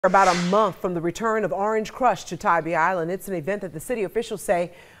About a month from the return of Orange Crush to Tybee Island, it's an event that the city officials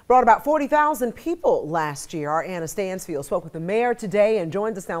say brought about 40,000 people last year. Our Anna Stansfield spoke with the mayor today and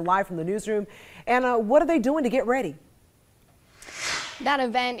joins us now live from the newsroom. Anna, what are they doing to get ready? That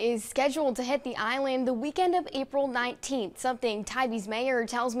event is scheduled to hit the island the weekend of April 19th, something Tybee's mayor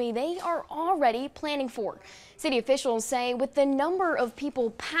tells me they are already planning for. City officials say with the number of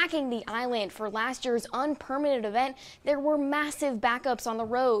people packing the island for last year's unpermitted event, there were massive backups on the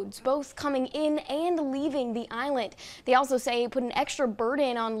roads, both coming in and leaving the island. They also say it put an extra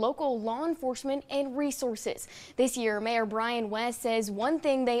burden on local law enforcement and resources. This year, Mayor Brian West says one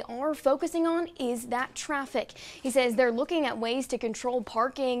thing they are focusing on is that traffic. He says they're looking at ways to control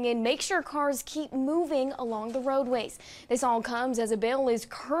parking and make sure cars keep moving along the roadways. This all comes as a bill is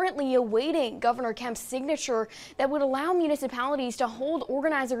currently awaiting Governor Kemp's signature that would allow municipalities to hold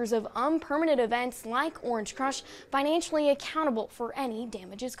organizers of unpermitted events like Orange Crush financially accountable for any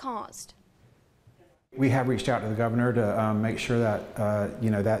damages caused. We have reached out to the governor to make sure that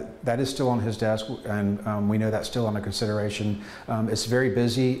that is still on his desk, and we know that's still under consideration. It's very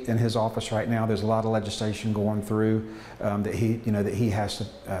busy in his office right now. There's a lot of legislation going through that he has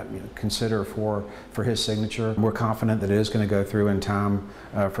to consider for his signature. We're confident that it is going to go through in time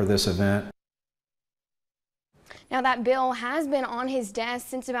for this event. Now, that bill has been on his desk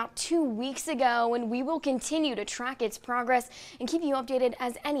since about 2 weeks ago, and we will continue to track its progress and keep you updated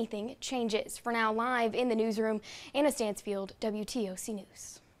as anything changes. For now, live in the newsroom, Anna Stansfield, WTOC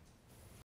News.